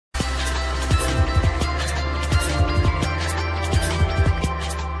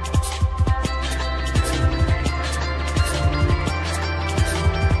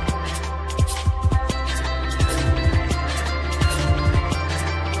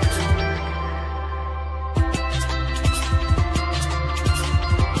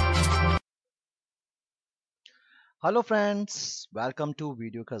Hello friends, welcome to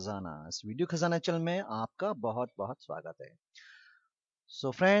video खजाना। इस video खजाना चैनल में आपका बहुत बहुत स्वागत है।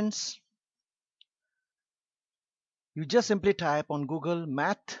 So friends, you just simply type on Google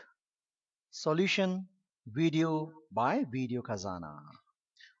math solution video by Video Khazana,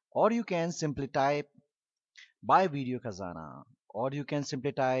 or you can simply type by Video Khazana, or you can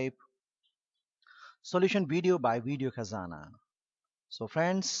simply type solution video by Video Khazana. So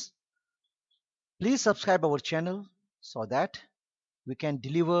friends, please subscribe our channel so that we can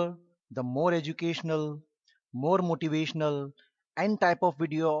deliver the more educational, more motivational n type of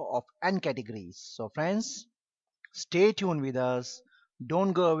video of n categories. So friends, stay tuned with us.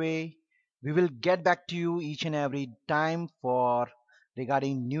 Don't go away. We will get back to you each and every time for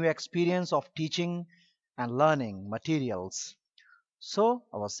regarding new experience of teaching and learning materials. So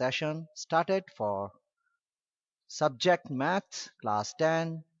our session started for subject math class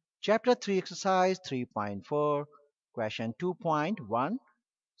 10 chapter 3 exercise 3.4 question 2.1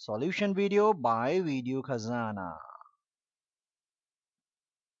 solution video by Video Khazana.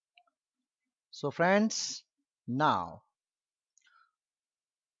 So friends, now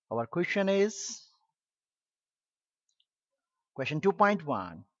our question is question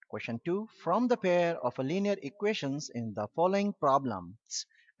 2.1. Question 2. From the pair of linear equations in the following problems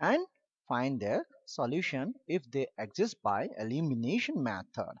and find their solution if they exist by elimination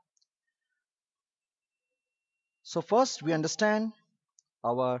method. So first we understand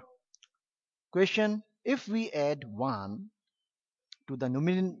our question. If we add 1 to the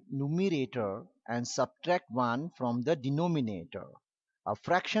numerator and subtract 1 from the denominator, a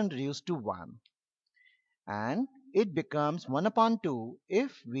fraction reduced to 1, and it becomes 1 upon 2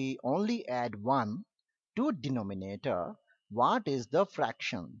 if we only add 1 to denominator. What is the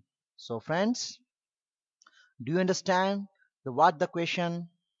fraction? So friends, do you understand what the question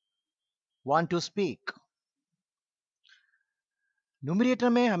want to speak? Numerator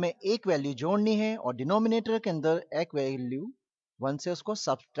में हमें एक value जोड़नी है और denominator के अंदर एक value 1 से उसको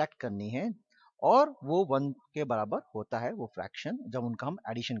सब्ट्रैक्ट करनी है, और वो 1 के बराबर होता है वो फ्रैक्शन जब उनका हम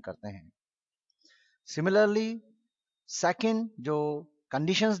एडिशन करते हैं। सिमिलरली सेकंड जो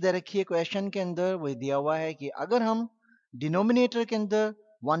कंडीशंस दे रखी है क्वेश्चन के अंदर, वो दिया हुआ है कि अगर हम डिनोमिनेटर के अंदर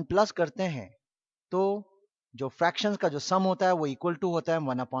 1 प्लस करते हैं तो जो फ्रैक्शंस का जो सम होता है वो इक्वल टू होता है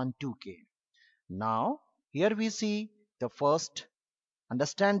 1/2 के। Now here we see the first,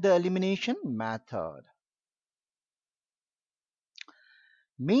 understand the elimination method.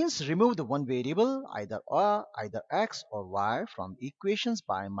 Means remove the one variable either x or y from equations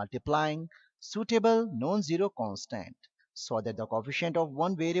by multiplying suitable non-zero constant so that the coefficient of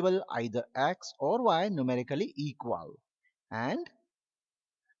one variable either x or y numerically equal, and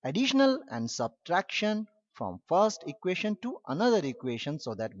additional and subtraction from first equation to another equation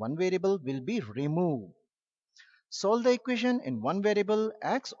so that one variable will be removed. Solve the equation in one variable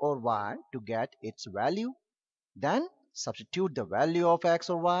x or y to get its value. Then substitute the value of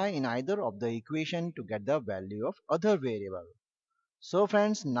x or y in either of the equation to get the value of other variable. So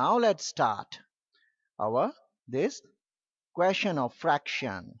friends, now let's start our this question of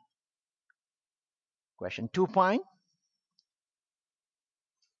fraction. Question 2.1.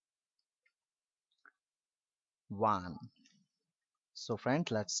 So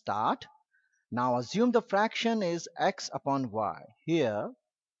friends, let's start. Now assume the fraction is x upon y. Here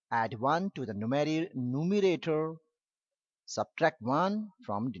add 1 to the numerator, subtract 1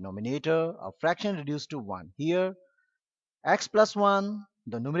 from denominator, a fraction reduced to 1. Here x plus 1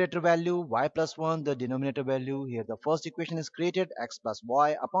 the numerator value, y plus 1 the denominator value. Here the first equation is created, x plus y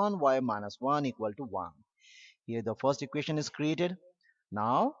upon y minus 1 equal to 1. Here the first equation is created.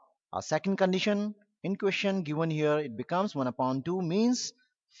 Now our second condition in question given here, it becomes 1/2 means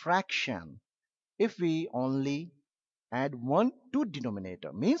fraction if we only add 1 to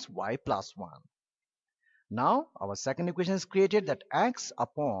denominator, means y plus 1. Now our second equation is created, that x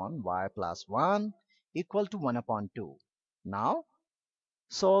upon y plus 1 equal to 1/2. Now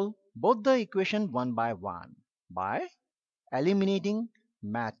solve both the equation one by one by eliminating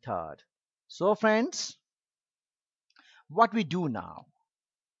method. So friends, what we do now?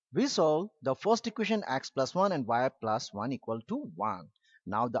 We solve the first equation, x plus 1 and y plus 1 equal to 1.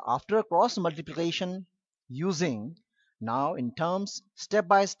 Now after cross multiplication using, now in terms step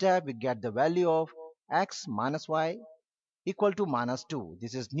by step we get the value of x minus y equal to -2.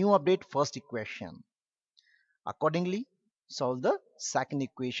 This is new update first equation. Accordingly solve the second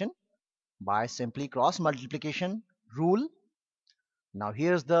equation by simply cross multiplication rule. Now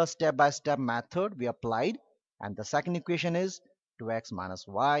here's the step by step method we applied, and the second equation is 2x minus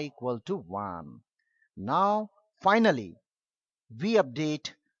y equal to 1. Now finally we update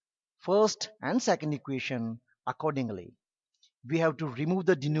first and second equation Accordingly, we have to remove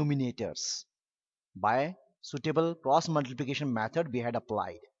the denominators by suitable cross multiplication method we had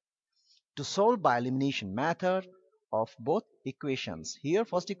applied. To solve by elimination method of both equations, here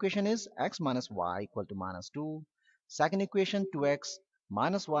first equation is x minus y equal to minus 2, second equation 2x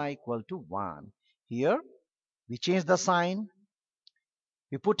minus y equal to 1. Here we change the sign,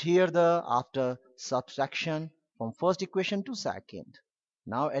 we put here the after subtraction from first equation to second.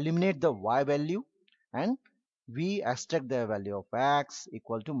 Now eliminate the y value and we extract the value of x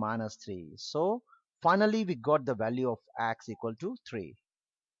equal to minus 3. So finally we got the value of x equal to 3.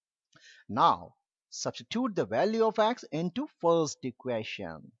 Now substitute the value of x into first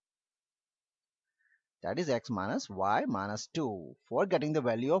equation, that is x minus y minus 2, for getting the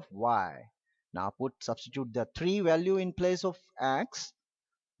value of y. Now substitute the 3 value in place of x.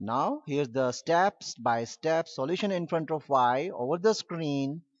 Now here's the steps by step solution in front of y over the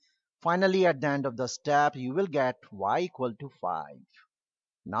screen. Finally at the end of the step you will get y equal to 5.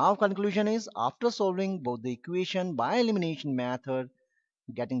 Now conclusion is, after solving both the equation by elimination method,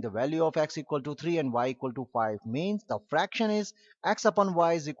 getting the value of x equal to 3 and y equal to 5 means the fraction is x upon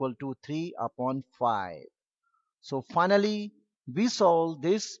y is equal to 3 upon 5. So finally we solve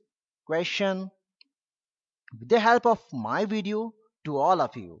this question with the help of my video to all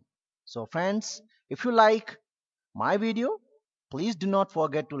of you. So friends, if you like my video, please do not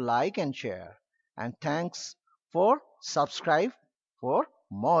forget to like and share. And thanks for subscribe for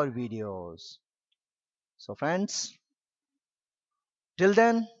more videos. So friends, till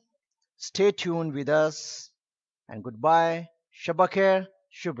then, stay tuned with us and goodbye. Shabakher,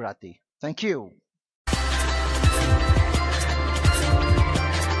 Shubrati. Thank you.